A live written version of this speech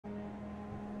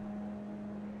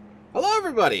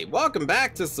everybody! Welcome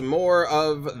back to some more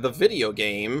of the video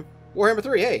game Warhammer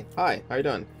 3. Hey, hi, how you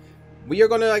doing? We are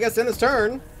going to, I guess, end this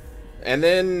turn, and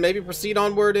then maybe proceed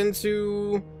onward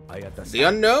into the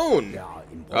unknown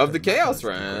of the Chaos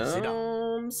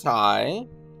Realms. Hi,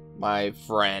 my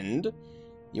friend.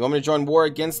 You want me to join war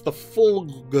against the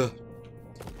Fulg?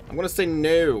 I'm going to say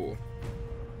no.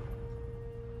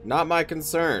 Not my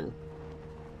concern.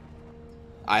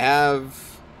 I have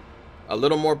a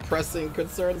little more pressing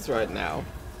concerns right now.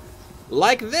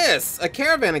 Like this! A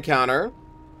caravan encounter.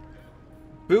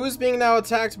 Boo is being now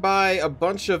attacked by a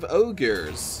bunch of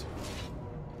ogres.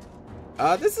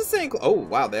 This is saying... Oh,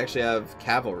 wow, they actually have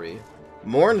cavalry.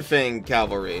 Mournfang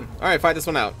cavalry. Alright, fight this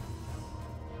one out.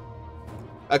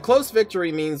 A close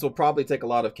victory means we'll probably take a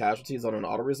lot of casualties on an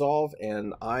auto-resolve,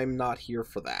 and I'm not here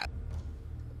for that.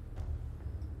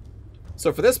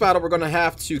 So for this battle, we're going to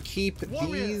have to keep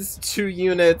these two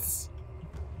units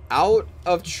out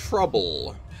of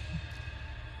trouble.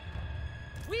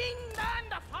 Wind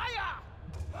and fire.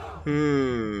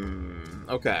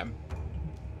 Okay.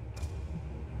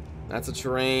 That's a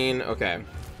terrain. Okay.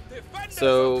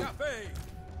 So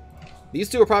these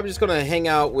two are probably just going to hang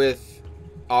out with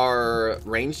our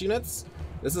ranged units.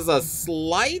 This is a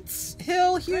slight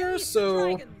hill here,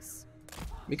 so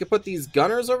we could put these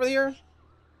gunners over here.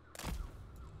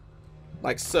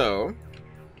 Like so.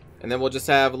 And then we'll just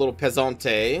have a little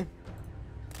peasante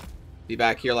be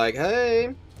back here like,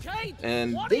 hey.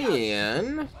 And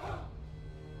then...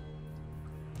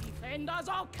 Defenders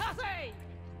of Cathay.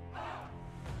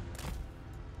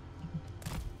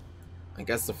 I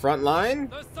guess the front line.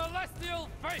 The Celestial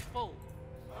Faithful.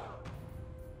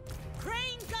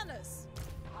 Crane Gunners.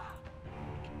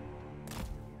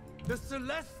 The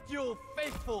Celestial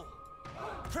Faithful.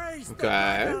 Praise the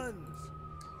Okay.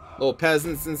 Little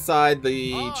peasants inside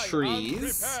the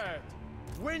trees.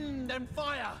 Wind and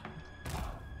fire.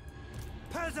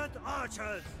 Peasant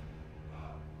archers.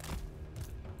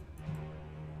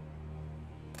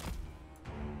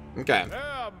 Okay.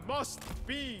 There must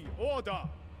be order.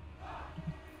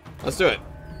 Let's do it.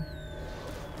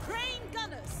 Crane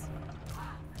gunners.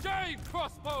 Jade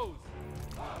crossbows.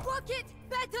 Rocket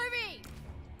battery.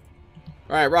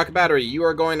 Alright, rocket battery, you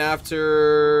are going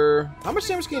after... How much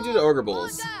damage can you do to ogre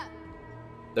bulls?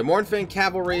 The Mournfang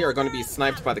cavalry are going to be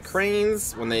sniped by the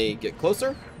cranes when they get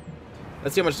closer.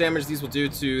 Let's see how much damage these will do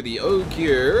to the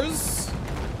ogres.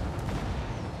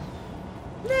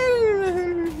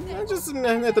 Just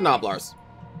hit the Noblars.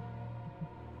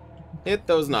 Hit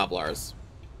those Noblars.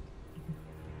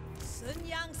 Sun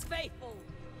Yang's faithful.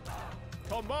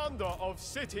 Commander of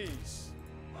cities.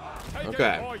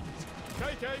 Okay.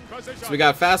 So we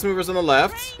got fast movers on the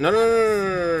left.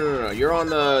 No. You're on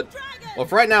the... Well,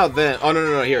 for right now, then... Oh,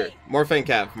 no. Here. Mournfang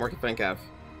cav. Mournfang cav.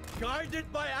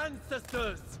 Guided by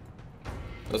ancestors.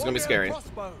 That's gonna be scary.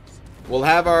 We'll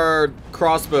have our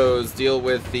crossbows deal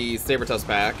with the saber-tusk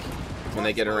pack when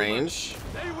they get in range.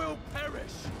 They will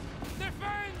perish.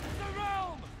 Defend the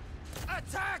realm.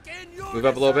 Attack in your Move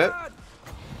up a little bit.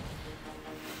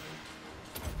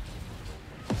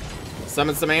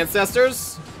 Summon some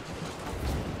ancestors.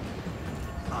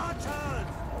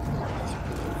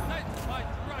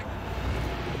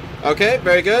 Okay,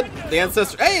 very good. The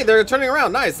ancestors. Hey, they're turning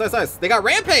around. Nice. They got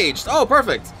rampaged. Oh,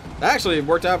 perfect. That actually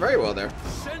worked out very well there.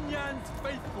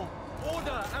 Faithful,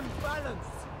 order and balance.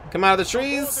 Come out of the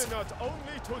trees. Not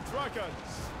only to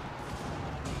dragons.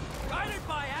 Guided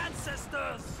by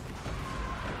ancestors.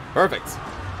 Perfect.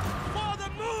 For the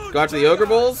moon. Go after the ogre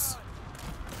bulls.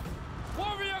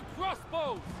 Warrior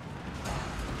crossbows.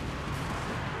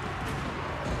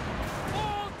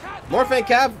 Mournfang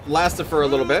cav lasted for a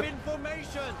little bit.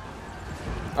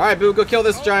 Alright, Boo, go kill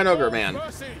this giant ogre, man.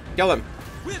 Kill him.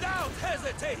 Without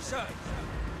hesitation.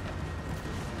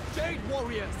 Jade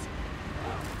warriors.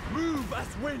 Move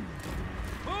as wind.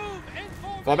 Move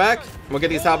in. Fall back. We'll get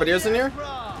these halberdiers in here.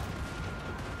 Stone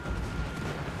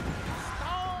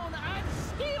and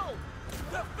steel.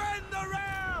 Defend the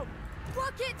realm.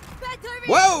 Rocket battery.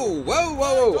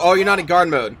 Whoa. Oh, you're not in guard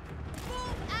mode.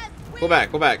 Pull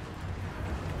back.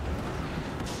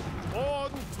 On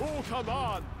to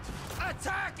command.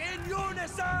 Attack in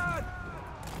unison.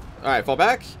 Alright, fall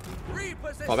back.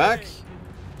 Fall back.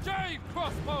 Jade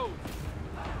crossbows.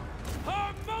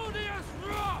 Harmonious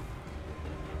wrath.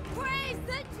 Praise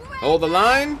the dragon. Hold the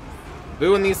line.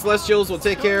 Boo and these celestials will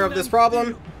take care of this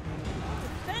problem.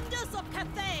 Defenders of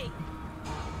Cathay.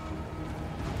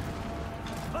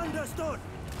 Understood.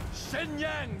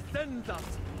 Shenyang sends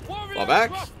us. Fall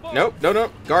back. Nope.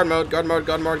 Guard mode.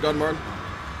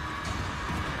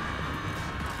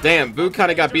 Damn, Boo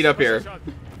kind of got beat up here.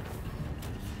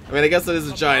 I mean, I guess it is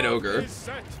a giant ogre.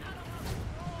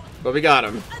 But we got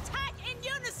him. Attack in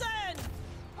unison!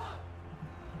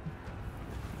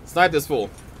 Snipe this fool.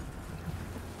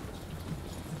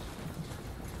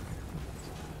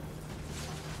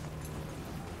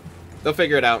 They'll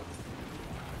figure it out.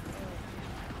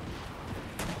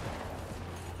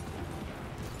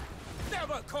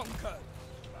 Never conquered.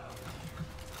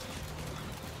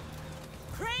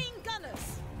 Crane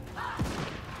gunners!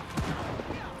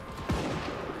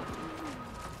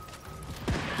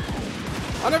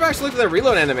 I never actually looked at the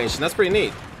reload animation. That's pretty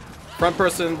neat. Front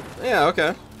person. Yeah,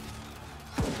 okay.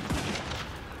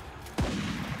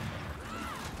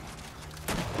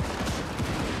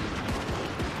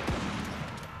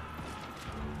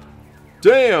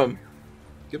 Damn.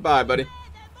 Goodbye, buddy.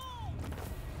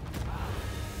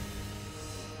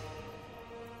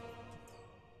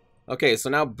 Okay, so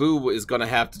now Boo is gonna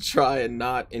have to try and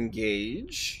not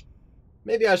engage.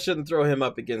 Maybe I shouldn't throw him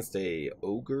up against a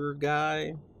ogre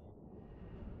guy.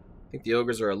 I think the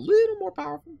ogres are a little more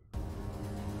powerful.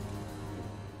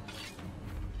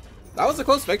 That was a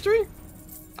close victory?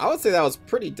 I would say that was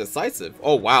pretty decisive.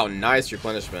 Oh wow, nice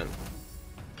replenishment.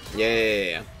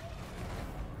 Yeah.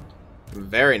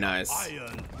 Very nice.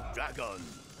 Iron Dragon.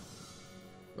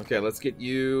 Okay, let's get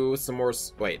you some more.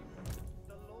 Wait.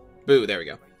 Boo, there we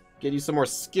go. Get you some more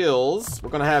skills. We're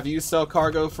gonna have you sell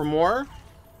cargo for more.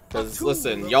 Because,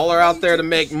 listen, y'all are out there to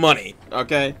make money,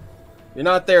 okay? You're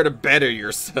not there to better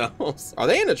yourselves. Are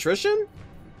they in attrition?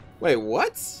 Wait,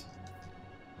 what?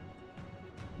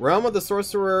 Realm of the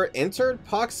Sorcerer entered?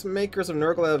 Pox makers of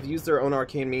Nurgle have used their own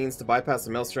arcane means to bypass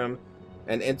the Maelstrom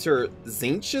and enter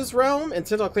Tzeentch's realm,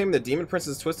 intent on claiming the Demon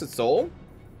Prince's twisted soul?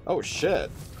 Oh,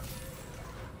 shit.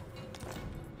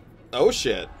 Oh,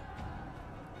 shit.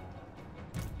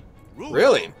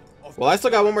 Really? Well, I still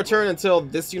got one more turn until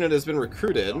this unit has been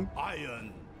recruited.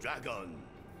 Iron Dragon.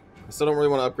 I still don't really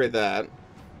want to upgrade that.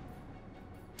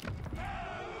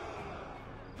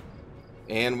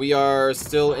 And we are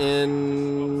still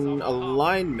in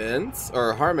alignment,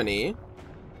 or harmony.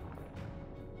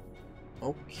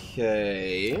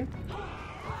 Okay.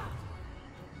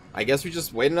 I guess we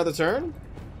just wait another turn?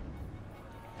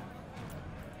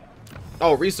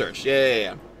 Oh, research.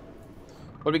 Yeah.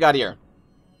 What do we got here?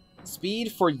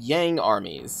 Speed for Yang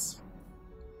armies.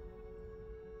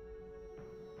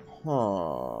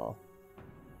 Huh.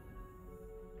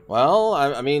 Well,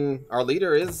 I mean, our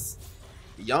leader is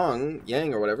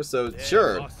Yang or whatever, so There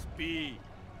sure. must be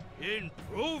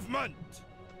improvement.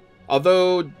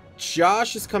 Although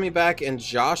Josh is coming back and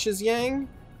Josh is Yang.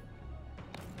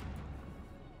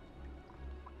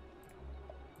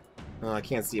 Oh, I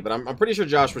can't see it, but I'm pretty sure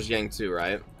Josh was Yang too,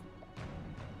 right?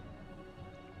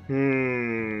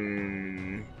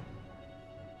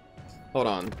 Hold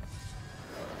on.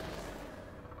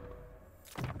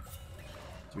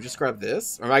 Do we just grab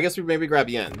this? Or I guess we maybe grab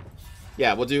yen.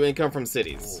 Yeah, we'll do income from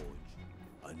cities.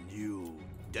 A new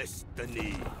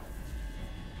destiny.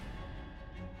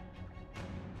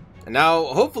 And now,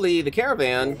 hopefully, the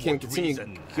caravan For can what continue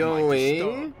reason am I going.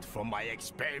 disturbed from my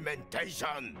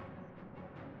experimentation.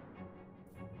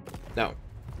 No.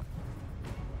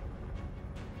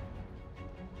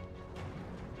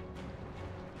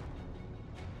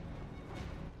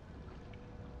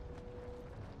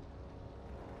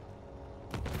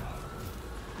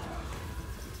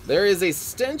 There is a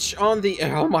stench on the...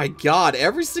 Oh my god,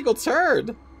 every single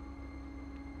turn!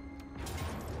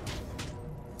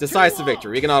 Decisive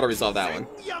victory. We can auto-resolve that one.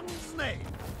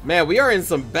 Man, we are in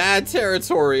some bad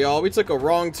territory, y'all. We took a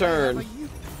wrong turn.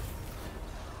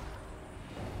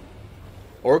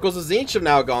 Oracles of Tzeentch have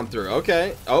now gone through.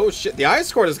 Okay. Oh, shit. The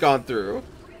Ice Court has gone through.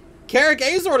 Carrick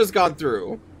Azord has gone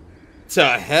through. To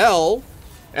hell.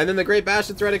 And then the Great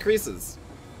Bastion threat increases.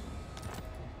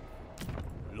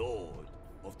 Lord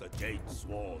of the Jade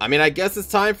Swarm. I mean, I guess it's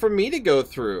time for me to go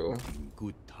through. In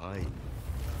good time.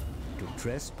 To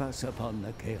trespass upon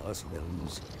the Chaos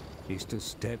Realms is to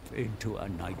step into a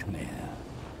nightmare.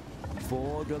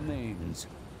 4 domains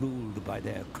ruled by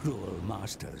their cruel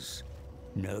masters.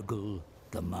 Nurgle,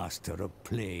 the master of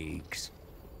plagues.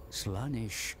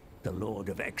 Slaanesh, the lord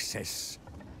of excess.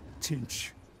 Tzeentch,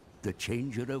 the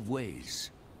changer of ways.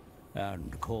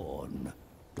 And Khorne,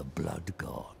 the blood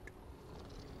god.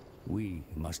 We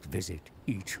must visit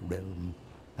each realm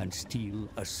and steal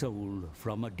a soul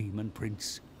from a demon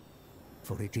prince.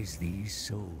 For it is these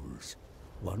souls,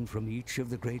 one from each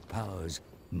of the great powers,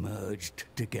 merged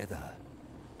together,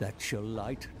 that shall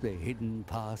light the hidden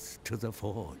path to the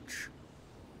Forge.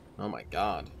 Oh my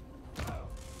god.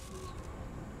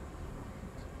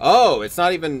 Oh, it's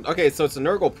not even... Okay, so it's a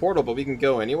Nurgle portal, but we can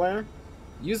go anywhere?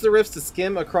 Use the rifts to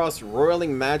skim across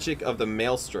roiling magic of the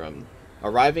Maelstrom.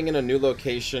 Arriving in a new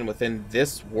location within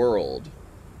this world.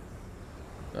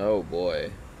 Oh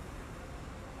boy.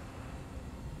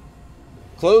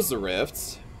 Close the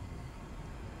rifts.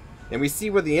 And we see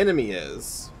where the enemy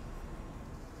is.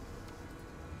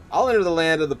 I'll enter the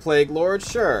land of the Plague Lord,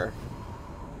 sure.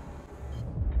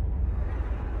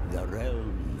 The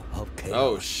realm of chaos.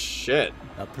 Oh shit.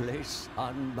 A place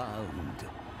unbound.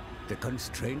 The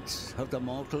constraints of the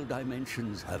mortal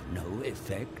dimensions have no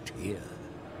effect here.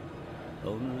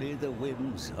 Only the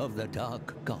whims of the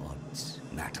dark gods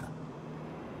matter.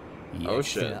 Yet oh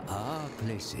shit. There are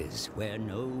places where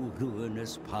no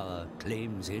ruinous power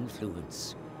claims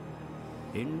influence.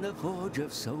 In the Forge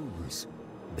of Souls,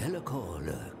 Bellicor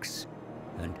lurks,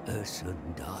 and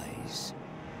Ursun dies.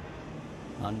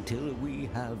 Until we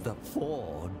have the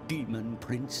 4 Demon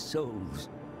Prince souls,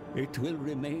 it will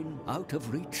remain out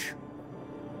of reach.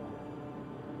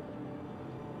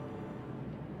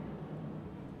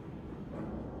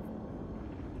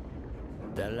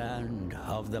 The land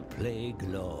of the Plague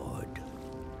Lord.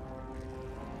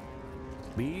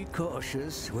 Be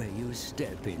cautious where you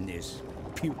step in this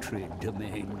putrid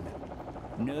domain.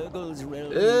 Nurgle's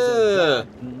realm is a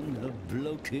garden of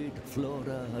bloated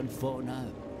flora and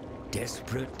fauna,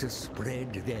 desperate to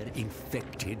spread their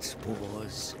infected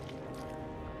spores.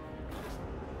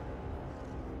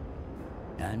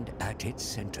 And at its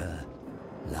center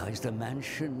lies the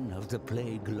mansion of the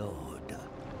Plague Lord,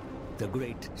 the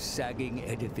great sagging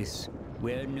edifice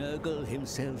where Nurgle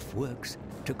himself works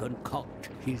to concoct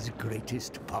his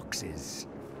greatest poxes.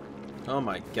 Oh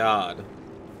my god.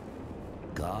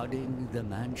 Guarding the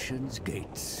mansion's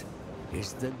gates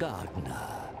is the Gardener,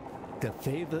 the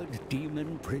favored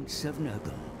demon prince of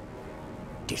Nurgle.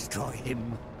 Destroy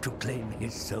him to claim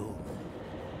his soul.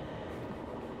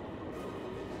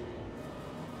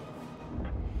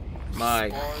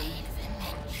 My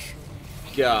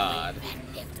god.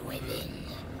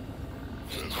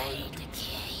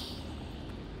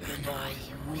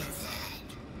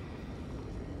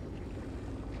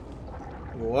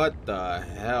 What the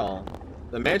hell?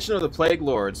 The mansion of the Plague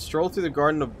Lord. Stroll through the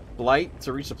Garden of Blight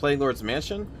to reach the Plague Lord's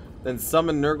mansion, then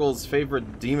summon Nurgle's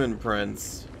favorite demon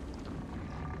prince.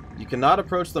 You cannot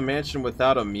approach the mansion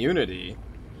without immunity.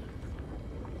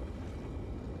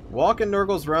 Walk in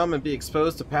Nurgle's realm and be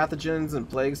exposed to pathogens and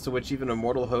plagues to which even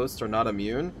immortal hosts are not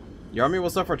immune. Your army will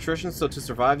suffer attrition, so to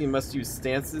survive you must use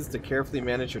stances to carefully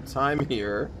manage your time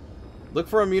here. Look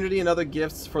for immunity and other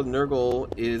gifts, for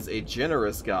Nurgle is a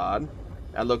generous god.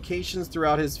 At locations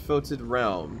throughout his fetid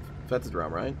realm,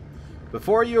 right?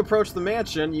 Before you approach the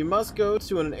mansion, you must go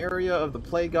to an area of the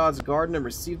Plague God's garden and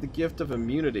receive the gift of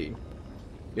immunity.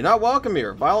 You're not welcome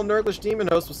here. Vile Nurglish demon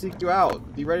hosts will seek you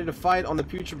out. Be ready to fight on the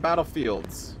putrid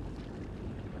battlefields.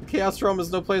 The Chaos Realm is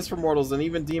no place for mortals, and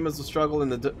even demons will struggle in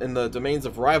the domains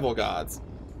of rival gods.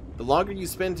 The longer you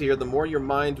spend here, the more your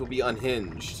mind will be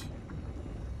unhinged.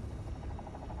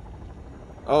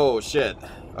 Oh shit.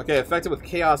 Okay, affected with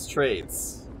chaos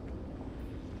traits.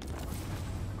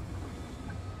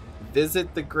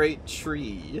 Visit the Great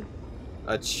Tree.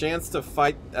 A chance to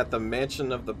fight at the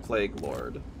mansion of the Plague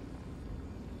Lord.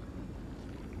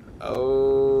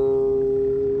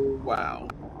 Oh, wow.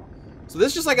 So this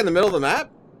is just like in the middle of the map?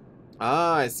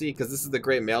 Ah, I see, because this is the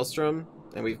Great Maelstrom,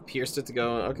 and we've pierced it to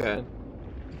go, okay.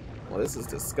 Well, this is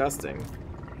disgusting.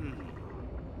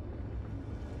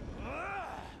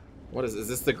 What is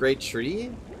this the Great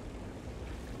Tree?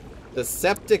 The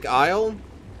Septic Isle?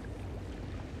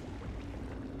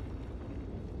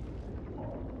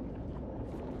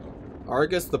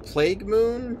 Argus the Plague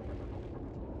Moon?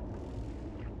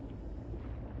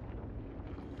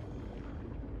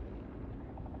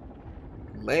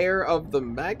 Lair of the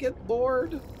Maggot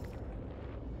Lord?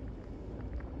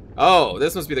 Oh,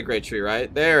 this must be the Great Tree,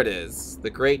 right? There it is. The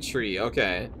Great Tree,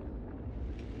 okay.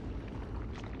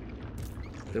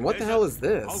 Then what the hell is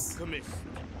this?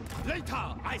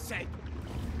 Later, I said.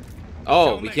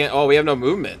 Oh, we can't. Oh, we have no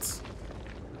movement.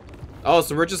 Oh,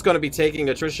 so we're just going to be taking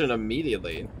attrition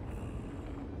immediately.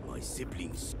 My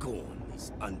sibling's scorn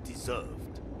is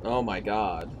undeserved. Oh my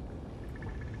god.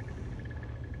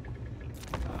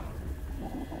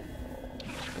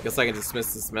 I guess I can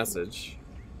dismiss this message.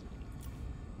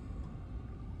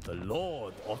 The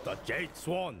Lord of the Jade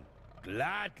Swan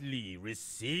gladly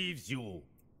receives you.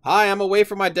 Hi, I'm away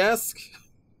from my desk.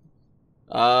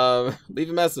 Leave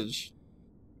a message.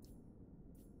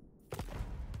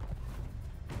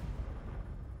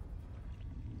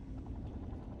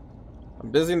 I'm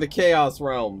busy in the Chaos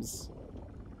Realms.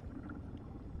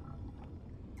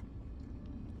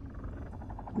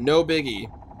 No biggie.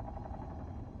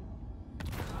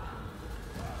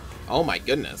 Oh my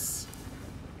goodness.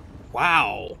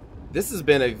 Wow. This has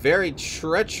been a very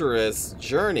treacherous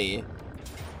journey.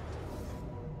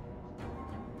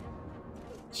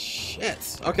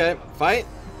 Shit. Okay, fight.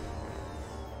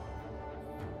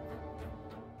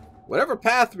 Whatever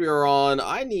path we are on,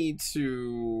 I need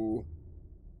to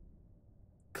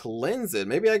cleanse it.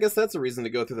 Maybe I guess that's a reason to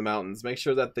go through the mountains. Make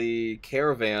sure that the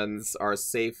caravans are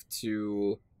safe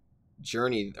to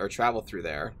journey or travel through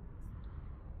there.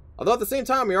 Although at the same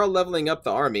time, we are leveling up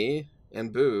the army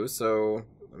and Boo, so,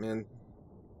 I mean,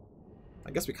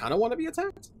 I guess we kind of want to be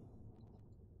attacked.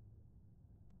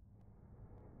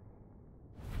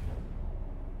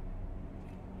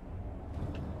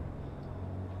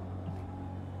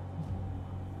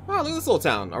 Oh, look at this little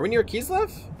town. Are we near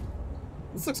Kislev?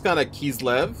 This looks kind of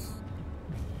Kislev.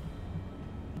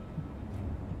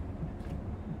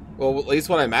 Well, at least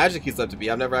what I imagine Kislev to be.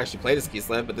 I've never actually played as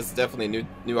Kislev, but this is definitely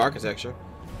new architecture.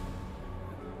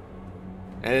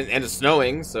 And it's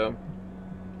snowing, so...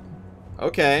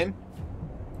 Okay.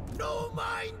 No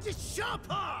mind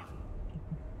sharper.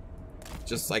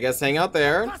 Just, I guess, hang out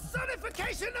there.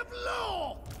 Personification of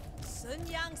law. Sun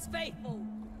Yang's faithful.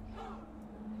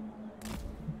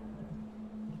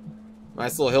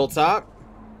 Nice little hilltop.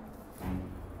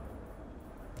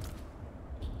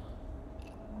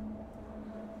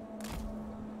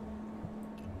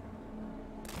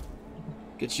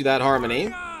 Get you that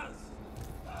harmony.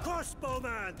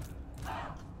 Crossbowman.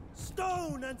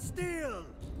 Stone and steel.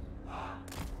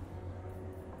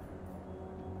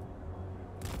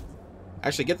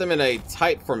 Actually, get them in a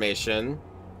tight formation.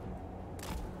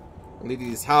 Leave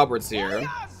these halberds here.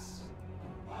 Warriors!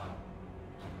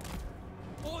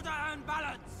 Order and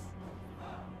balance.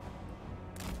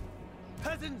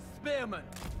 Peasant spearmen.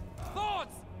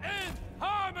 Thoughts in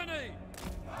harmony.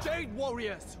 Jade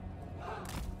warriors.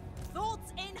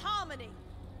 Thoughts in harmony.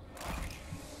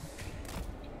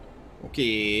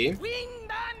 Okay.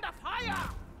 Wind and fire.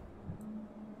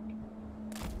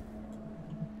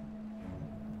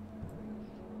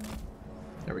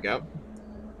 There we go.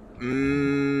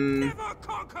 Never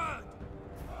conquered.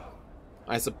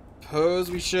 I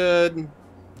suppose we should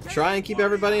try and keep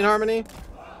everybody in harmony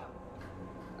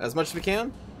as much as we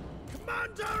can.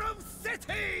 Commander of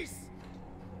cities.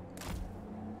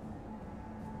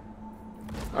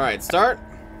 Alright, start.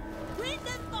 Wind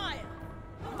and fire.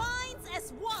 Minds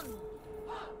as one.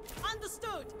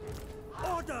 Understood.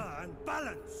 Order and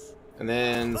balance. And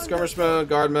then skirmish mode,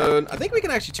 guard mode. I think we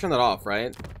can actually turn that off,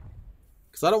 right?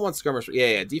 Because I don't want skirmish.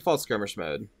 Yeah, default skirmish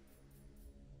mode.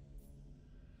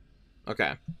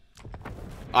 Okay.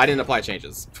 I didn't apply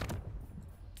changes.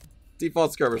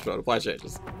 Default skirmish mode, apply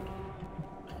changes.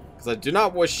 Because I do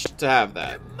not wish to have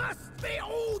that. It must be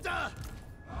order.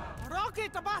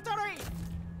 Rocket battery.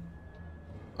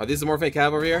 Are these the Morphine Cav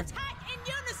over here? Attack in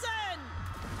unison.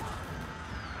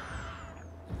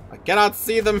 I cannot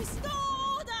see them. Restore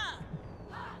order.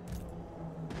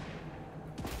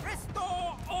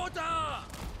 Restore order.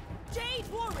 Jade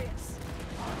warriors.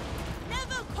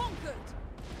 Never conquered.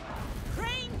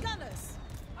 Crane gunners.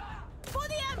 For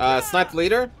the Emperor. Snipe the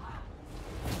leader.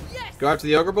 Yes. Go after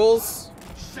the Ogre Bulls.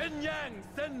 Shenyang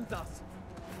sends us.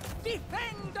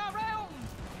 Defend the realm.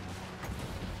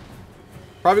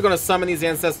 Probably going to summon these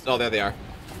ancestors. Oh, there they are.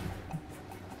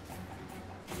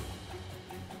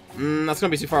 That's going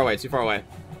to be too far away. Too far away.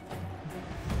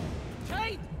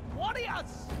 Jade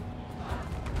warriors.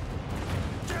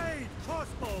 Jade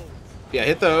crossbows. Yeah,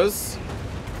 hit those.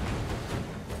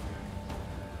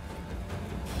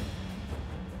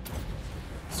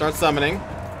 Start summoning.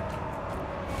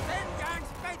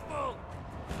 Shenyang's faithful.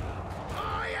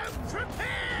 I am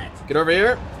prepared. Get over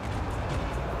here.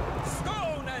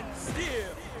 Stone and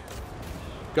steel.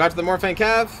 Go after the Morphine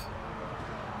Cav.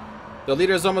 The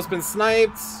leader's almost been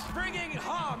sniped. Bringing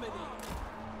harmony.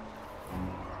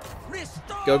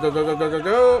 Restore. Go, go, go, go, go, go,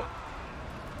 go.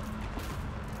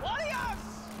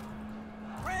 Warriors.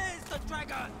 Praise the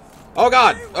dragons. Oh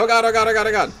god. Oh god, oh god, oh god,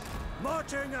 oh god.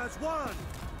 Marching as one.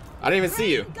 I didn't even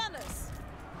see you. Crane gunners.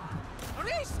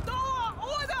 Restore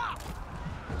order.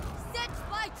 Sent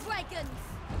by dragons.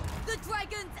 The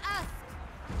dragons ask.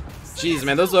 Jeez,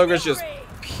 man, those ogres just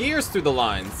pierce through the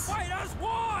lines. Fight as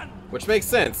one. Which makes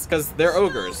sense, because they're Stone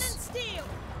ogres. and steel.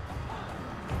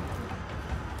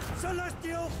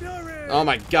 Celestial fury. Oh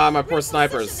my god, my poor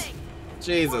snipers. Repositioning.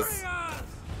 Jesus. Warriors.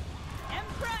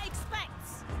 Emperor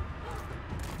expects.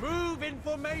 Move in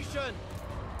formation.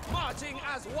 Marching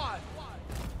as one.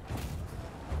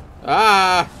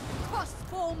 Ah!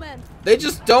 Crossbowmen. They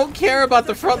just don't care about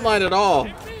the front line at all.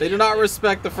 They do not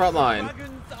respect the front line.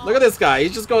 Look at this guy.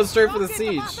 He's just going straight for the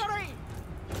siege.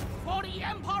 For the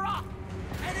Emperor.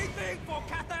 Anything for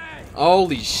Cathay.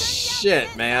 Holy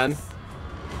shit, man.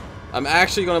 I'm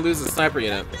actually gonna lose the sniper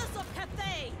unit. Defenders of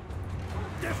Cathay.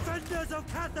 Defenders of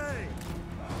Cathay!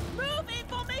 Move in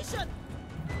formation.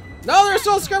 No, there's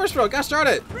still a skirmish bro. Gosh darn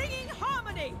it. Bringing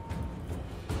harmony.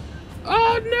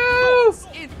 Oh no!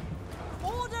 In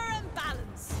order and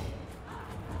balance.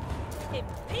 It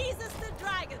pleases the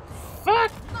dragons.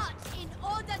 Fuck! March in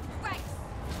ordered ranks.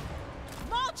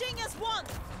 Marching as one.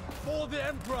 For the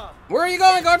Emperor! Where are you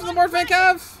going? Go to the Morphin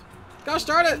Cav! Gosh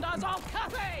darn it! Defenders of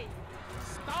Cathay.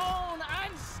 Stone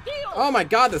and steel. Oh my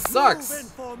god, this Move in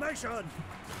sucks! formation!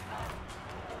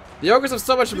 The ogres have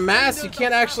so much mass, you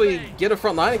can't actually get a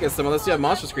front line against them unless you have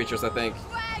monstrous creatures, I think.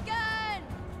 Dragon!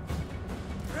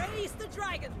 Praise the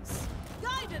dragons.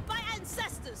 Guided by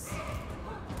ancestors.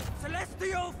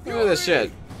 Celestial Look at this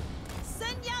shit.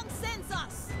 Sen Yang sends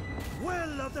us.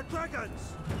 Will of the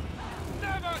dragons!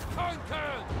 Never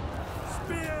conquered!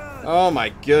 Spear! Oh my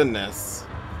goodness.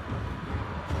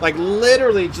 Like,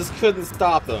 literally just couldn't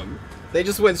stop them. They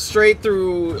just went straight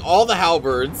through all the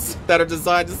halberds that are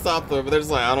designed to stop them, but they're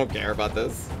just like, I don't care about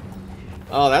this.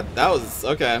 Oh, that was...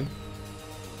 okay.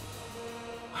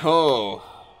 Oh.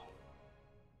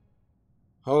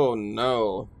 Oh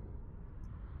no.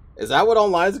 Is that what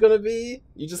online's gonna be?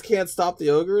 You just can't stop the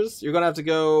ogres? You're gonna have to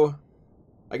go...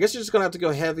 I guess you're just gonna have to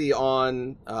go heavy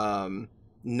on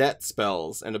net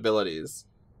spells and abilities.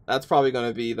 That's probably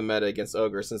gonna be the meta against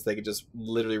ogres, since they could just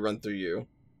literally run through you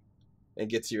and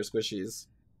get to your squishies.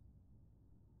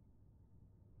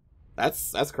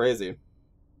 That's crazy.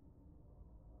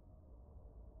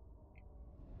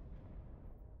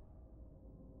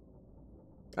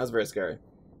 That's very scary.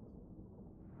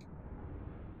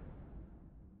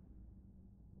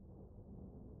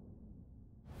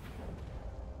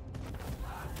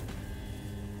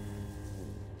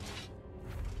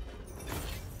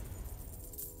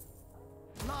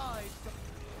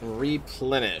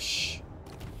 Replenish.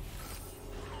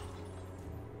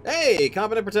 Hey,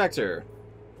 Competent Protector.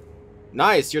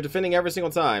 Nice, you're defending every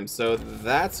single time, so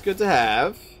that's good to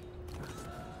have.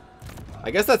 I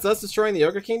guess that's us destroying the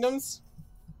Ogre Kingdoms?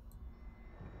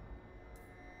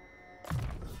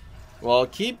 Well,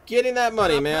 keep getting that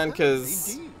money, man,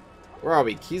 because... Where are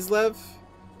we? Kislev?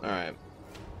 Alright.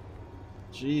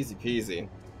 Jeezy peasy.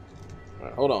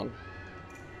 Alright, hold on.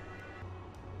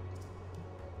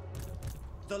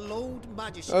 The Lord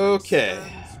Magistrate Okay.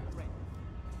 stands ready.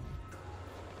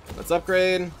 Let's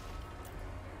upgrade.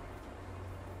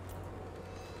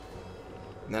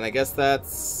 And then I guess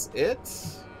that's it.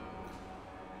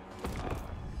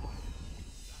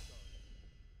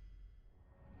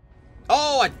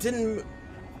 Oh, I didn't...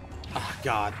 Oh,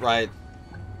 God, right.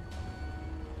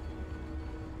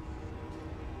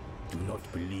 Do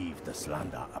not believe the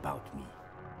slander about me.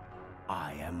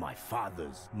 I am my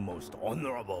father's most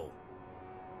honorable.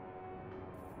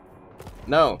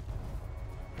 No.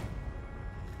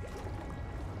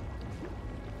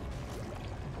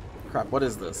 Crap, what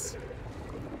is this?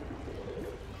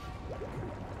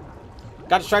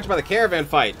 Got distracted by the caravan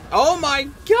fight. Oh my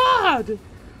god!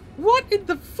 What in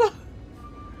the fuck?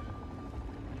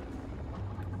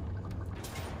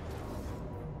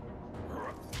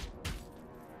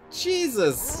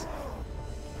 Jesus!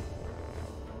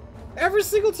 Every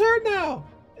single turn now!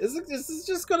 Is this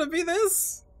just gonna be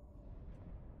this?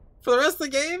 For the rest of the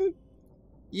game?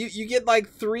 You get like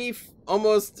 3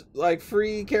 almost like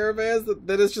free caravans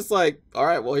that is just like,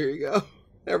 alright, well here you go.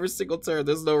 Every single turn,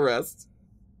 there's no rest.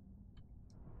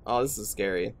 Oh, this is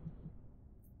scary.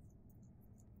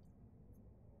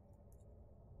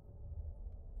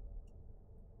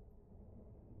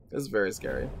 This is very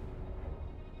scary.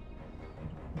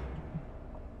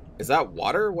 Is that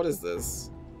water? What is this?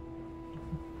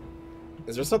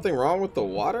 Is there something wrong with the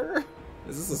water?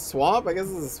 Is this a swamp? I guess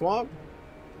this is a swamp.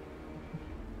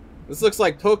 This looks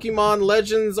like Pokemon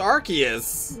Legends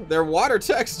Arceus. They're water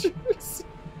textures.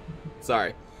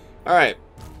 Sorry. Alright.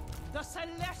 The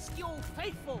celestial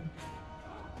faithful.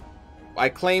 I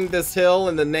claimed this hill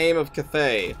in the name of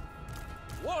Cathay.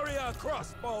 Warrior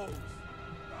crossbows.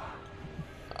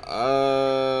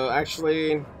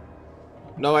 Actually...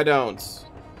 No, I don't.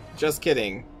 Just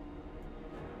kidding.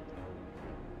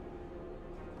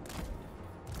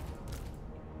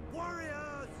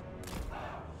 Warriors.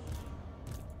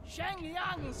 Shang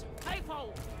Liang's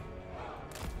faithful.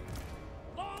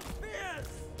 Long spears.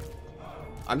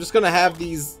 I'm just gonna have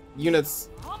these units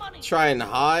Harmony. try and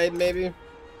hide, maybe,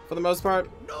 for the most part.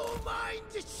 No mind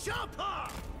is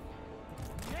sharper.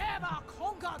 Never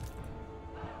conquered.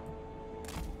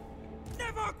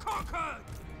 Never conquered.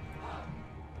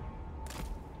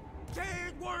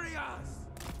 Jade warriors.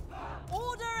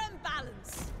 Order and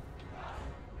balance.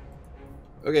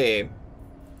 Okay.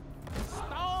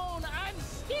 Stone and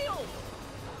steel.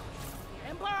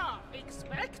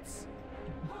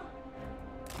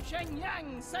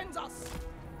 Shenyang sends us.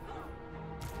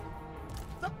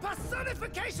 The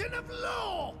personification of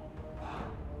law.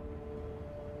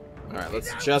 Alright,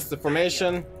 let's adjust the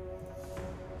formation.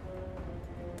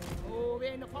 Move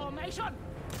in formation.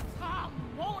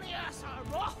 Harmonious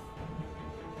wrath.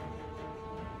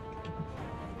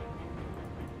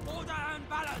 Order and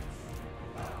balance.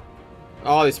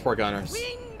 All these poor gunners.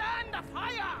 Wind and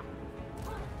fire.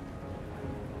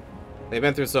 They've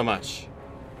been through so much.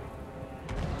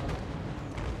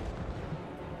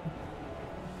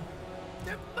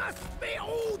 There must be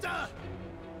order.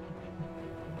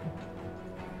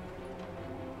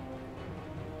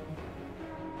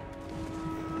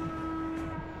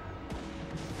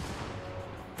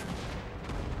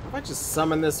 If I just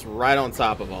summon this right on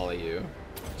top of all of you.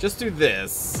 Just do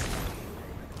this.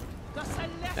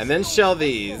 And then shell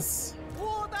these.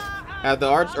 Have the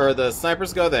arch or the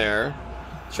snipers go there.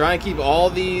 Try and keep all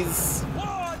these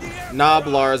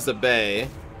Noblars at bay.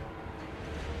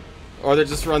 Or they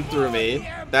just run through me.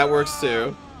 That works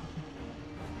too.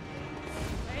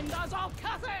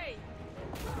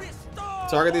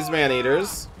 Target these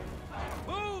man-eaters.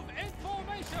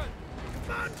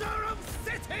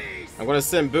 I'm gonna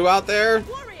send Boo out there. I'm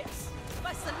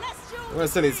gonna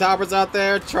send these halberds out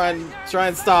there. Try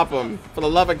and stop them. For the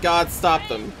love of God, stop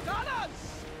them.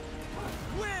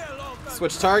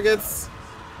 Switch targets.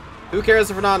 Who cares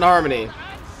if we're not in harmony?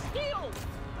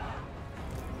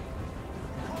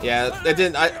 Yeah, it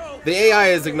didn't. The AI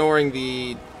is ignoring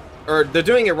the, or they're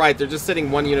doing it right. They're just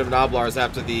sitting one unit of Noblars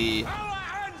after the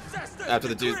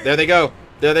dude. There they go.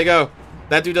 There they go.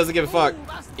 That dude doesn't give a fuck.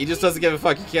 He just doesn't give a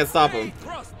fuck. You can't stop him.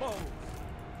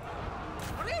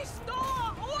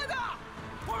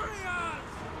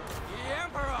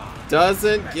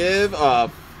 Doesn't give a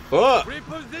fuck.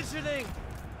 Repositioning.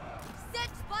 Set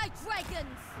by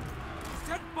dragons.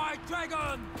 Set by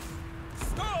dragon.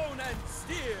 Stone and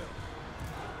steel.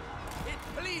 It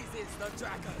pleases the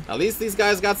dragon. At least these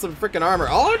guys got some freaking armor.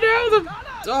 Oh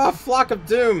no, the flock of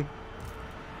doom.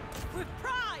 With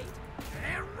pride.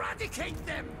 Eradicate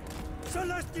them.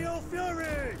 Celestial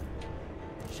fury!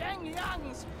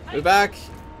 Shenyang's Move back.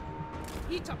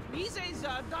 It pleases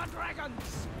the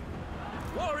dragons.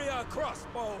 Warrior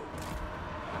crossbow.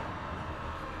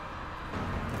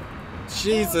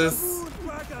 Jesus.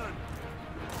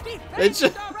 It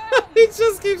just, it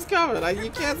just keeps coming.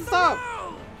 You can't stop.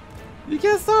 You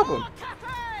can't stop him.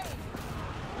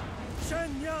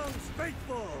 Shenyang's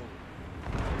faithful!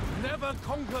 Never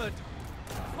conquered.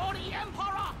 For the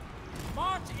Emperor.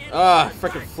 March in.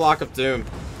 Frickin' flock of doom.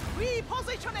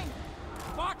 Repositioning.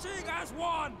 Marching as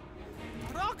one.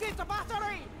 Rocket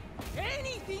battery.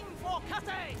 Anything for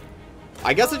Cathay.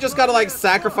 I guess I just gotta like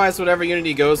sacrifice whatever unit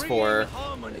he goes for,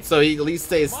 so he at least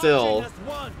stays still.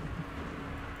 Thoughts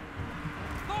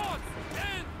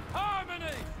in harmony.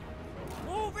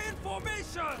 Move in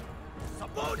formation.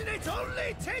 Subordinate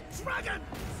only 10 dragons.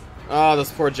 Oh,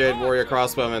 this poor Jade Warrior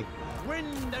crossbowman.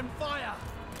 Wind and fire.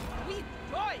 We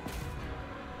join.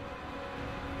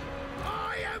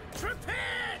 I am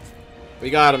prepared. We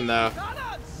got him though. Gunners.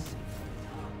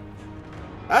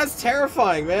 That's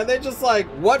terrifying, man. They just like,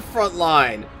 what front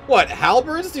line? What,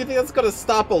 halberds? Do you think that's gonna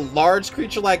stop a large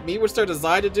creature like me, which they're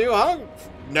designed to do? I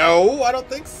don't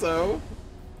think so.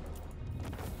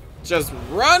 Just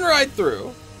run right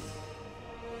through.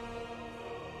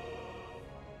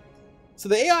 So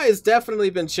the AI has definitely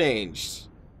been changed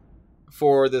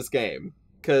for this game,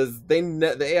 because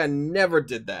the AI never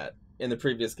did that in the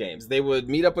previous games. They would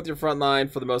meet up with your front line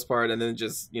for the most part, and then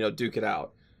just, you know, duke it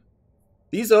out.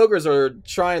 These ogres are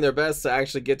trying their best to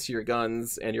actually get to your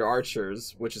guns and your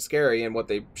archers, which is scary and what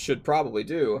they should probably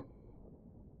do.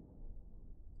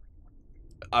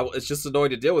 It's just annoying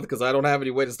to deal with because I don't have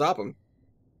any way to stop them.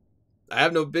 I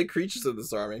have no big creatures in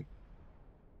this army.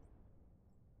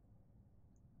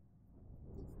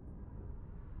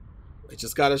 I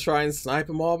just gotta try and snipe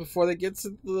them all before they get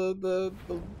to the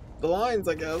lines,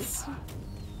 I guess.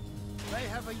 They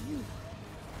have a youth.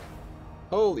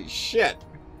 Holy shit.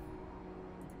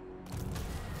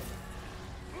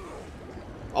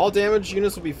 All damage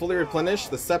units will be fully replenished.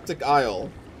 The Septic Isle.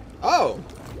 Oh!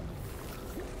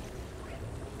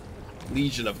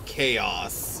 Legion of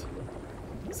Chaos.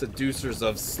 Seducers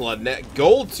of Sludnet.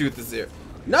 Goldtooth is here.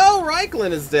 No!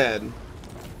 Reiklin is dead.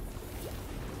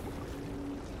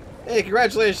 Hey,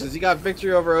 congratulations. You got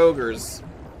victory over ogres.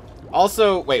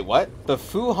 Also, wait, what? The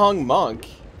Fu Hung Monk.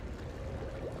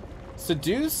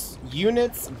 Seduce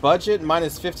units budget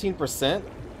minus 15%?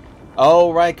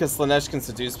 Oh, right, because Slanesh can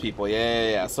seduce people.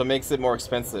 Yeah. So it makes it more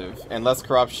expensive and less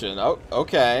corruption. Oh,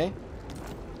 okay.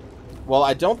 Well,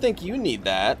 I don't think you need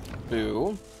that,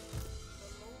 Boo.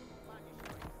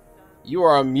 You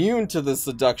are immune to the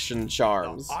seduction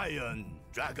charms. The Iron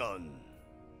Dragon.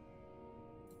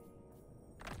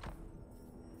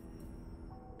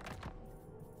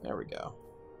 There we go.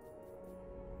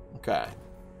 Okay.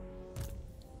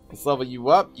 Let's level you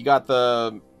up. You got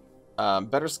the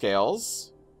better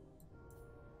scales.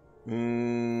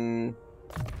 Considering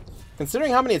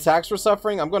how many attacks we're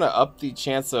suffering, I'm going to up the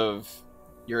chance of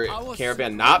your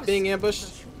caravan not being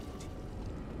ambushed.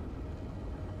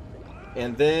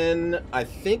 And then I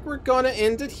think we're going to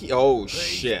end it here. Oh,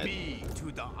 shit.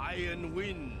 To the Iron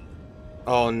Wind.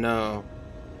 Oh, no.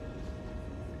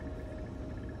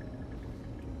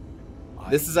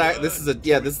 This is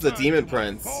the Demon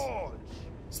Prince.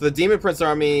 So the Demon Prince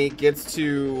army gets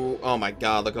to, oh my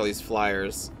god, look at all these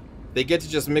flyers. They get to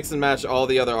just mix and match all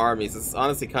the other armies. It's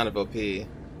honestly kind of OP.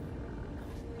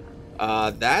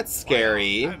 That's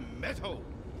scary.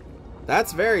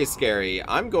 That's very scary.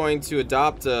 I'm going to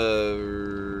adopt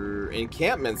a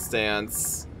encampment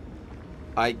stance,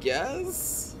 I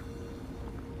guess.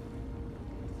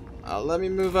 Let me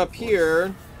move up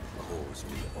here.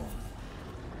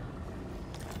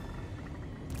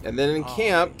 And then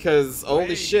encamp, because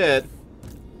holy shit.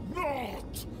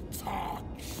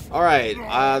 Alright,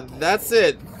 that's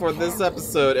it for this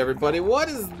episode, everybody. What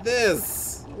is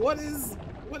this? What is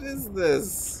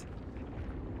this?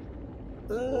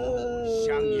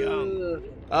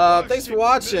 Thanks for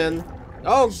watching.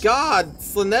 Oh god,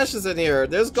 Slanesh is in here.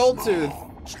 There's Goldtooth.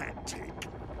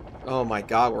 Oh my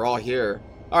god, we're all here.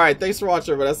 Alright, thanks for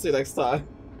watching, everybody. I'll see you next time.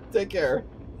 Take care.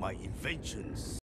 My inventions